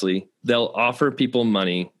leave nicely. They'll offer people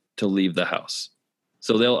money to leave the house.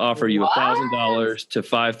 So they'll offer you $1,000 to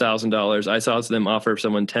 $5,000. I saw them offer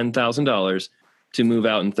someone $10,000 to move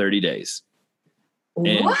out in 30 days.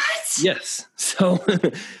 And what? Yes. So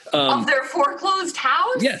of their foreclosed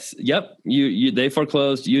house? Yes. Yep. They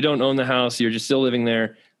foreclosed. You don't own the house. You're just still living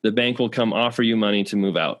there. The bank will come offer you money to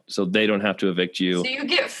move out, so they don't have to evict you. So you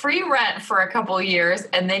get free rent for a couple of years,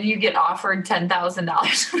 and then you get offered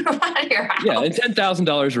 $10,000 to move out of your house. Yeah, and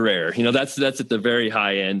 $10,000 rare. That's at the very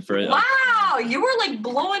high end for it. Wow, you were like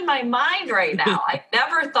blowing my mind right now. I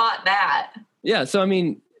never thought that. Yeah. So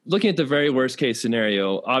looking at the very worst case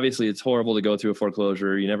scenario, obviously it's horrible to go through a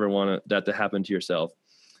foreclosure. You never want that to happen to yourself.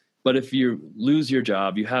 But if you lose your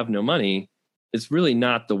job, you have no money, it's really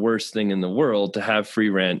not the worst thing in the world to have free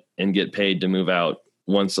rent and get paid to move out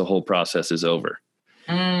once the whole process is over.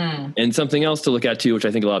 And something else to look at too, which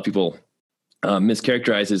I think a lot of people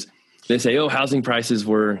mischaracterize, is they say, oh, housing prices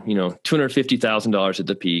were, $250,000 at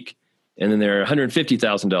the peak, and then they're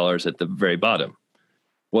 $150,000 at the very bottom.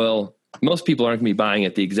 Well, most people aren't going to be buying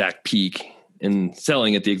at the exact peak and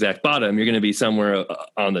selling at the exact bottom. You're going to be somewhere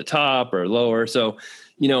on the top or lower. So,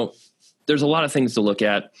 there's a lot of things to look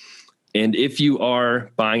at. And if you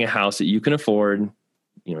are buying a house that you can afford,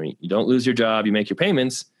 you don't lose your job, you make your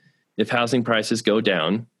payments. If housing prices go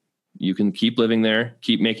down, you can keep living there,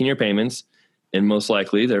 keep making your payments, and most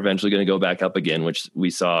likely they're eventually going to go back up again, which we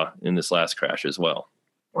saw in this last crash as well.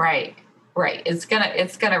 Right. It's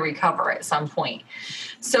gonna recover at some point.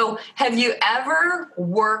 So have you ever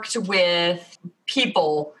worked with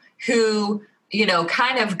people who,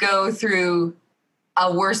 kind of go through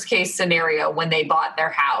a worst case scenario when they bought their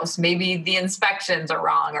house? Maybe the inspections are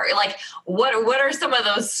wrong, or like what are some of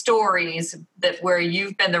those stories where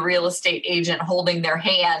you've been the real estate agent holding their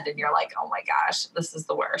hand and you're like, oh my gosh, this is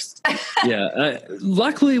the worst? Yeah.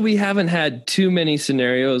 Luckily we haven't had too many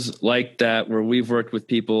scenarios like that where we've worked with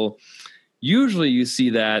people. Usually you see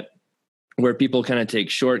that where people kind of take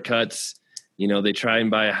shortcuts. They try and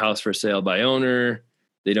buy a house for sale by owner.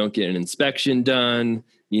 They don't get an inspection done.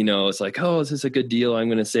 It's like, oh, is this a good deal? I'm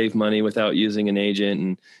going to save money without using an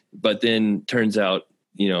agent. But then turns out,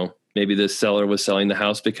 maybe this seller was selling the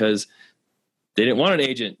house because they didn't want an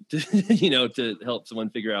agent, to help someone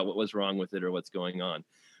figure out what was wrong with it or what's going on.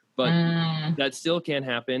 But that still can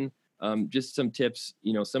happen. Just some tips,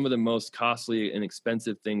 some of the most costly and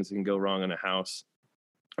expensive things that can go wrong on a house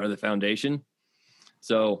are the foundation.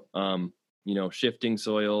 So, shifting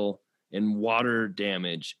soil and water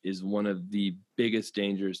damage is one of the biggest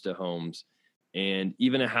dangers to homes. And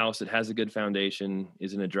even a house that has a good foundation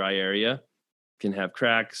is in a dry area, can have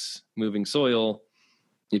cracks, moving soil.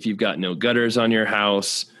 If you've got no gutters on your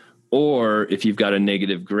house, or if you've got a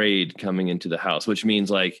negative grade coming into the house, which means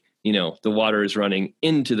like, the water is running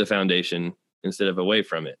into the foundation instead of away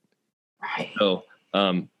from it. Right. So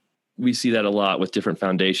we see that a lot with different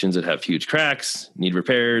foundations that have huge cracks, need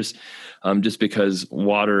repairs, just because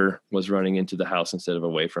water was running into the house instead of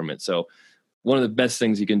away from it. So one of the best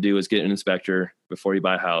things you can do is get an inspector before you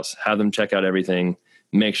buy a house, have them check out everything,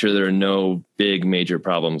 make sure there are no big major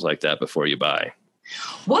problems like that before you buy.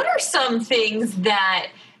 What are some things that,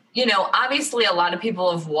 obviously a lot of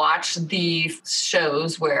people have watched the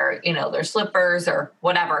shows where, there's slippers or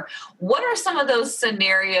whatever. What are some of those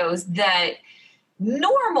scenarios that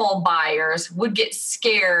normal buyers would get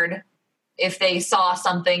scared if they saw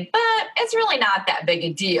something, but it's really not that big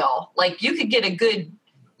a deal. Like you could get a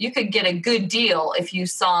good deal if you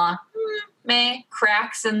saw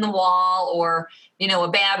cracks in the wall or, a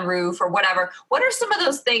bad roof or whatever. What are some of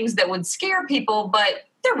those things that would scare people, but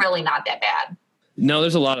they're really not that bad? No,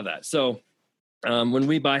 there's a lot of that. So when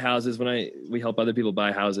we buy houses, we help other people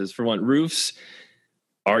buy houses, for one, roofs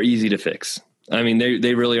are easy to fix. I mean,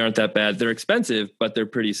 they really aren't that bad. They're expensive, but they're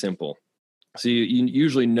pretty simple. So you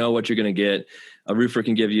usually know what you're going to get. A roofer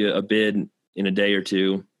can give you a bid in a day or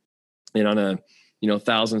two. And on a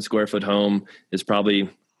 1,000 square foot home is probably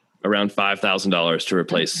around $5,000 to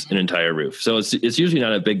replace an entire roof. So it's usually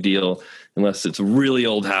not a big deal unless it's a really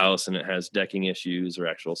old house and it has decking issues or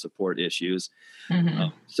actual support issues. Mm-hmm.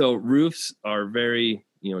 So roofs are very,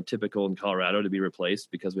 typical in Colorado to be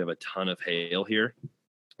replaced because we have a ton of hail here.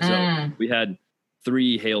 So we had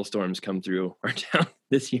 3 hailstorms come through our town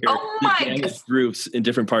this year. Oh my goodness. Roofs in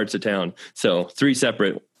different parts of town. So 3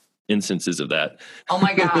 separate instances of that. Oh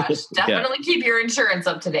my gosh. Definitely keep your insurance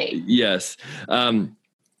up to date. Yes.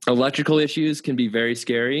 Electrical issues can be very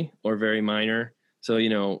scary or very minor. So,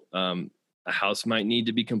 a house might need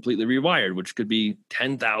to be completely rewired, which could be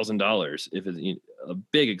 $10,000 if it's a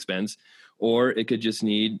big expense, or it could just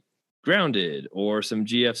need grounded or some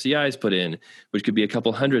GFCIs put in, which could be a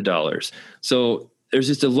couple $100s. So there's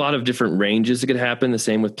just a lot of different ranges that could happen. The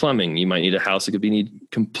same with plumbing. You might need a house that could need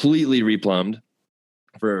completely replumbed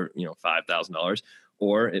for, $5,000,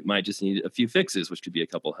 or it might just need a few fixes, which could be a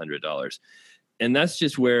couple $100s. And that's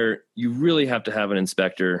just where you really have to have an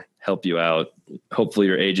inspector help you out. Hopefully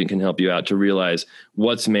your agent can help you out to realize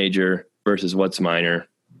what's major versus what's minor.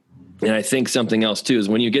 And I think something else too is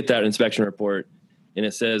when you get that inspection report and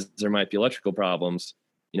it says there might be electrical problems,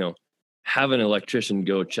 have an electrician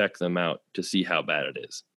go check them out to see how bad it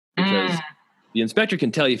is. Because the inspector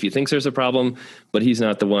can tell you if he thinks there's a problem, but he's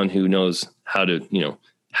not the one who knows how to,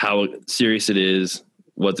 how serious it is,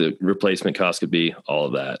 what the replacement cost could be, all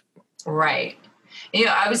of that. Right.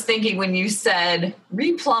 I was thinking when you said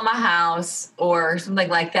replumb a house or something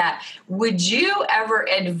like that, would you ever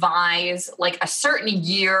advise like a certain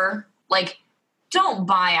year, like don't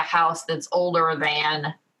buy a house that's older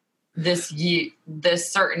than this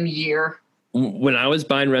certain year? When I was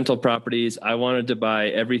buying rental properties, I wanted to buy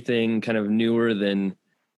everything kind of newer than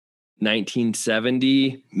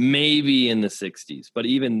 1970, maybe in the 60s. But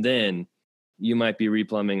even then, you might be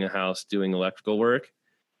replumbing a house doing electrical work.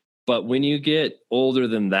 But when you get older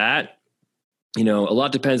than that, a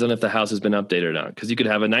lot depends on if the house has been updated or not. Because you could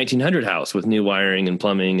have a 1900 house with new wiring and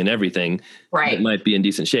plumbing and everything. Right. That might be in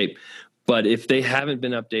decent shape. But if they haven't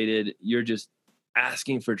been updated, you're just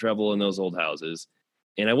asking for trouble in those old houses.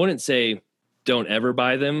 And I wouldn't say don't ever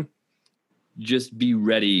buy them. Just be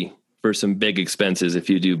ready for some big expenses if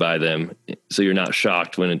you do buy them, so you're not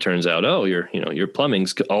shocked when it turns out, your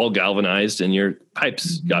plumbing's all galvanized and your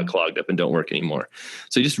pipes got clogged up and don't work anymore.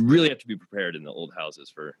 So you just really have to be prepared in the old houses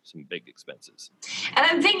for some big expenses. And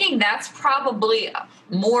I'm thinking that's probably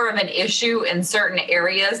more of an issue in certain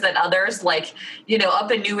areas than others, like,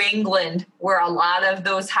 up in New England, where a lot of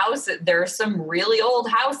those houses, there are some really old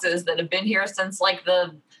houses that have been here since like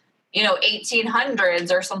the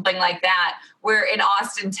 1800s or something like that, where in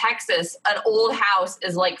Austin, Texas, an old house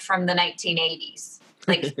is like from the 1980s.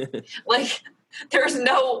 Like there's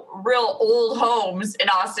no real old homes in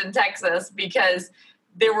Austin, Texas, because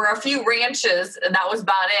there were a few ranches and that was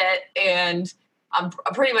about it. And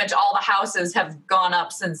pretty much all the houses have gone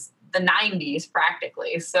up since the 90s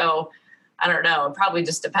practically. So I don't know. It probably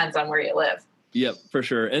just depends on where you live. Yep, for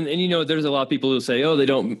sure. And there's a lot of people who say, they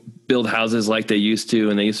don't build houses like they used to,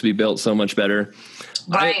 and they used to be built so much better.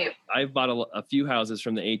 Right. I've bought a few houses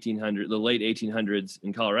from the late 1800s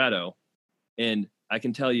in Colorado, and I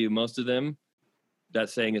can tell you most of them, that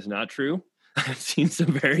saying is not true. I've seen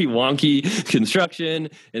some very wonky construction,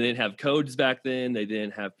 and they didn't have codes back then. They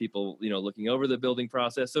didn't have people, looking over the building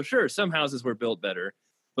process. So sure, some houses were built better,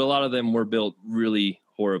 but a lot of them were built really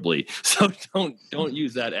horribly. So don't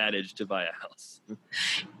use that adage to buy a house.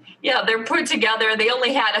 Yeah, they're put together. They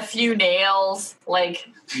only had a few nails,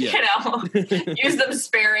 use them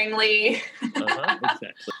sparingly. Exactly.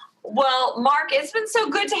 Well, Mark, it's been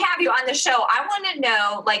so good to have you on the show. I want to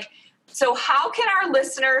know, so how can our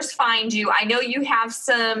listeners find you? I know you have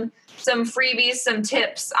some freebies, some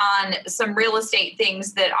tips on some real estate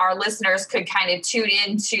things that our listeners could kind of tune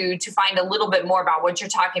into to find a little bit more about what you're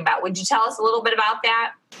talking about. Would you tell us a little bit about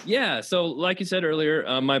that? Yeah. So like you said earlier,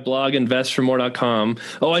 my blog, investformore.com.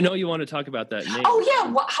 Oh, I know you want to talk about that name. Oh,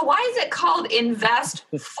 yeah. Why is it called Invest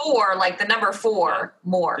for, like the number 4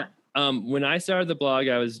 more? When I started the blog,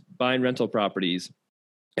 I was buying rental properties,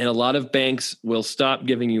 and a lot of banks will stop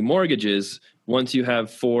giving you mortgages once you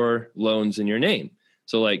have 4 loans in your name.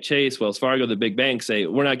 So like Chase, Wells Fargo, the big banks say,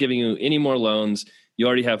 we're not giving you any more loans. You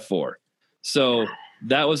already have 4. So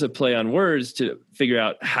that was a play on words to figure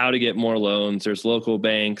out how to get more loans. There's local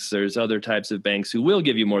banks. There's other types of banks who will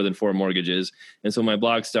give you more than 4 mortgages. And so my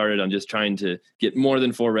blog started on just trying to get more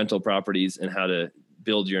than 4 rental properties and how to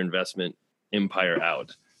build your investment empire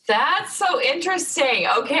out. That's so interesting.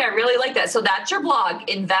 Okay, I really like that. So that's your blog,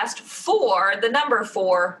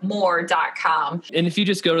 invest4more.com. And if you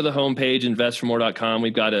just go to the homepage, investformore.com,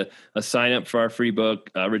 we've got a sign up for our free book,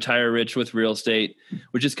 Retire Rich with Real Estate,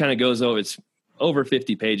 which just kind of goes over, it's over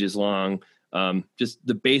 50 pages long. Just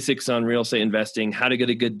the basics on real estate investing, how to get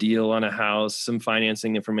a good deal on a house, some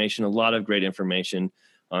financing information, a lot of great information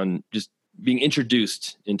on just being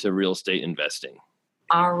introduced into real estate investing.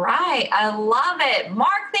 All right. I love it.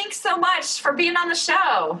 Mark, thanks so much for being on the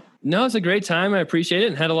show. No, it's a great time. I appreciate it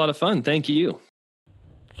and had a lot of fun. Thank you.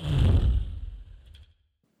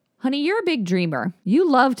 Honey, you're a big dreamer.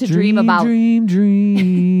 You love to dream about. Dream.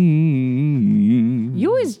 You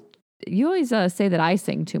always say that I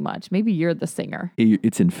sing too much. Maybe you're the singer.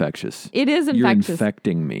 It's infectious. It is infectious. You're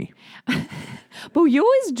infecting me. But you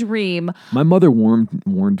always dream. My mother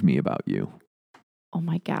warned me about you. Oh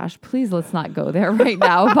my gosh, please let's not go there right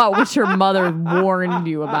now about what your mother warned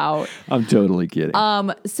you about. I'm totally kidding.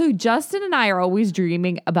 So Justin and I are always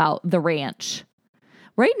dreaming about the ranch.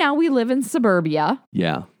 Right now we live in suburbia.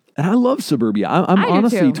 Yeah. And I love suburbia. I'm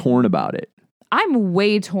honestly torn about it. I'm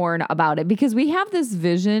way torn about it because we have this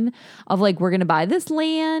vision of like, we're going to buy this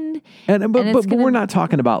land. But we're not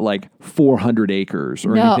talking about like 400 acres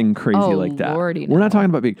or anything crazy like that. Lordy, we're not talking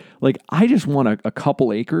about big, like I just want a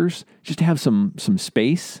couple acres just to have some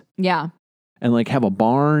space. Yeah. And like have a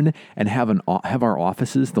barn and have our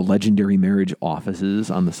offices, the legendary marriage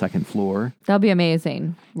offices on the second floor. That'll be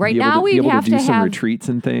amazing. Right now we'd have to do some have retreats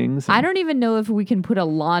and things. I don't even know if we can put a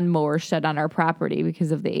lawnmower shed on our property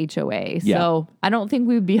because of the HOA. Yeah. So I don't think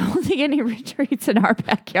we'd be holding any retreats in our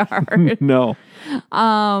backyard. No.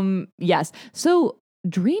 Yes. So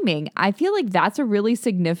dreaming, I feel like that's a really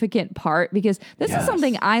significant part because this is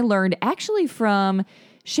something I learned actually from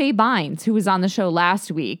Shay Bynes, who was on the show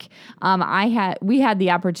last week. We had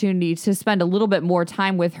the opportunity to spend a little bit more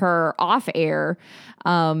time with her off air.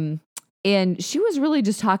 And she was really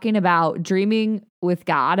just talking about dreaming with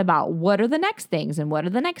God about what are the next things and what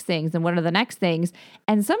are the next things and what are the next things.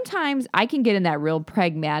 And sometimes I can get in that real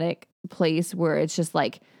pragmatic place where it's just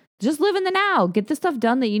like, just live in the now, get the stuff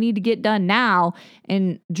done that you need to get done now.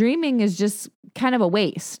 And dreaming is just kind of a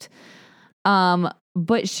waste.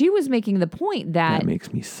 But she was making the point that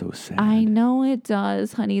makes me so sad. I know it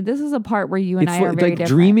does, honey. This is a part where you and I are very different.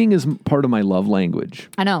 Dreaming is part of my love language.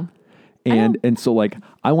 I know. And so like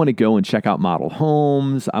I want to go and check out model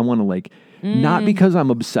homes. I want to like not because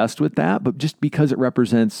I'm obsessed with that, but just because it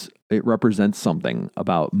represents something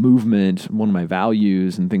about movement, one of my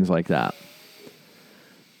values and things like that.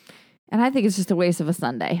 And I think it's just a waste of a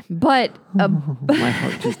Sunday. But my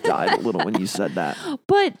heart just died a little when you said that.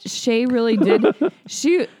 But Shay really did.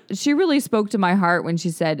 She really spoke to my heart when she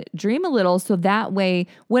said, dream a little so that way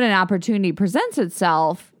when an opportunity presents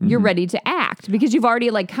itself, you're ready to act because you've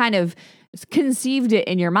already like kind of conceived it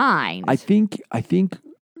in your mind. I think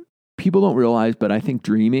people don't realize, but I think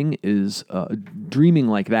dreaming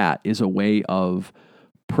like that is a way of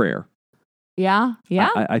prayer. Yeah.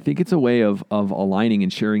 I think it's a way of aligning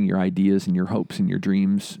and sharing your ideas and your hopes and your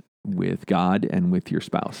dreams with God and with your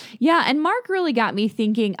spouse. Yeah. And Mark really got me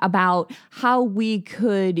thinking about how we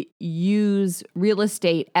could use real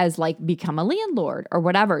estate as like become a landlord or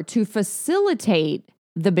whatever to facilitate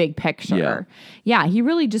the big picture. Yeah. He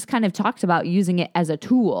really just kind of talked about using it as a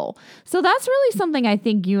tool. So that's really something I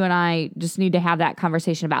think you and I just need to have that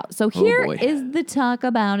conversation about. So here is the Talk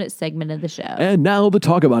About It segment of the show. And now the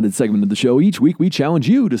Talk About It segment of the show. Each week we challenge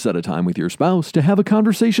you to set a time with your spouse to have a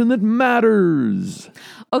conversation that matters.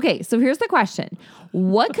 Okay. So here's the question.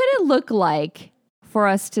 What could it look like for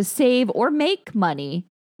us to save or make money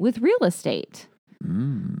with real estate?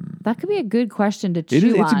 That could be a good question to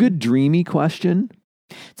chew on. It's a good dreamy question.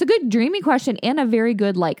 It's a good dreamy question and a very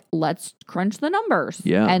good, like, let's crunch the numbers.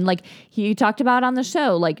 Yeah. And like he talked about on the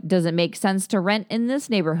show, like, does it make sense to rent in this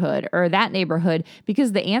neighborhood or that neighborhood?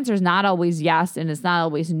 Because the answer is not always yes and it's not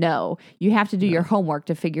always no. You have to do your homework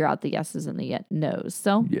to figure out the yeses and the no's.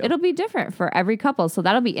 So it'll be different for every couple. So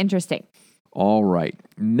that'll be interesting. All right.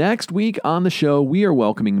 Next week on the show, we are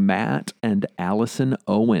welcoming Matt and Allison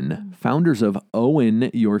Owen, founders of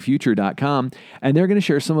OwenYourFuture.com, and they're going to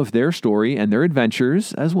share some of their story and their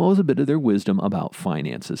adventures, as well as a bit of their wisdom about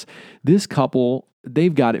finances. This couple,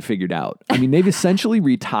 they've got it figured out. I mean, they've essentially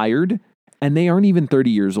retired, and they aren't even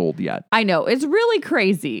 30 years old yet. I know. It's really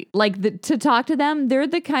crazy. Like to talk to them, they're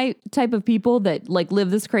the type of people that like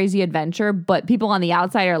live this crazy adventure, but people on the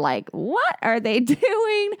outside are like, what are they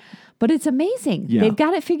doing? But it's amazing. Yeah. They've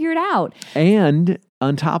got it figured out. And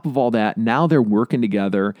on top of all that, now they're working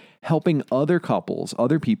together, helping other couples,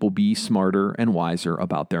 other people be smarter and wiser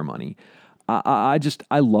about their money. I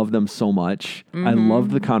love them so much. Mm-hmm. I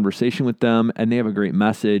love the conversation with them, and they have a great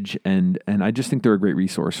message, and I just think they're a great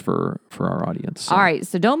resource for our audience. So. All right,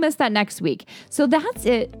 so don't miss that next week. So that's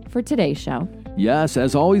it for today's show. Yes,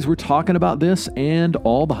 as always, we're talking about this and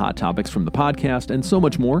all the hot topics from the podcast and so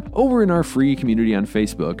much more over in our free community on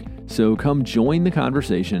Facebook. So come join the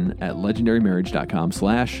conversation at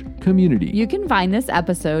legendarymarriage.com/community. You can find this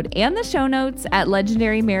episode and the show notes at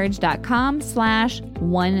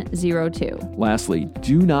legendarymarriage.com/102. Lastly,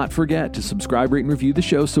 do not forget to subscribe, rate, and review the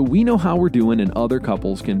show so we know how we're doing and other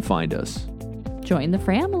couples can find us. Join the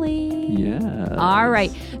family. Yeah. All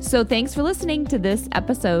right. So thanks for listening to this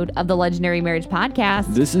episode of the Legendary Marriage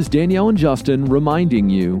Podcast. This is Danielle and Justin reminding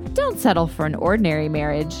you, don't settle for an ordinary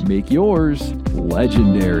marriage. Make yours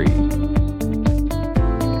legendary.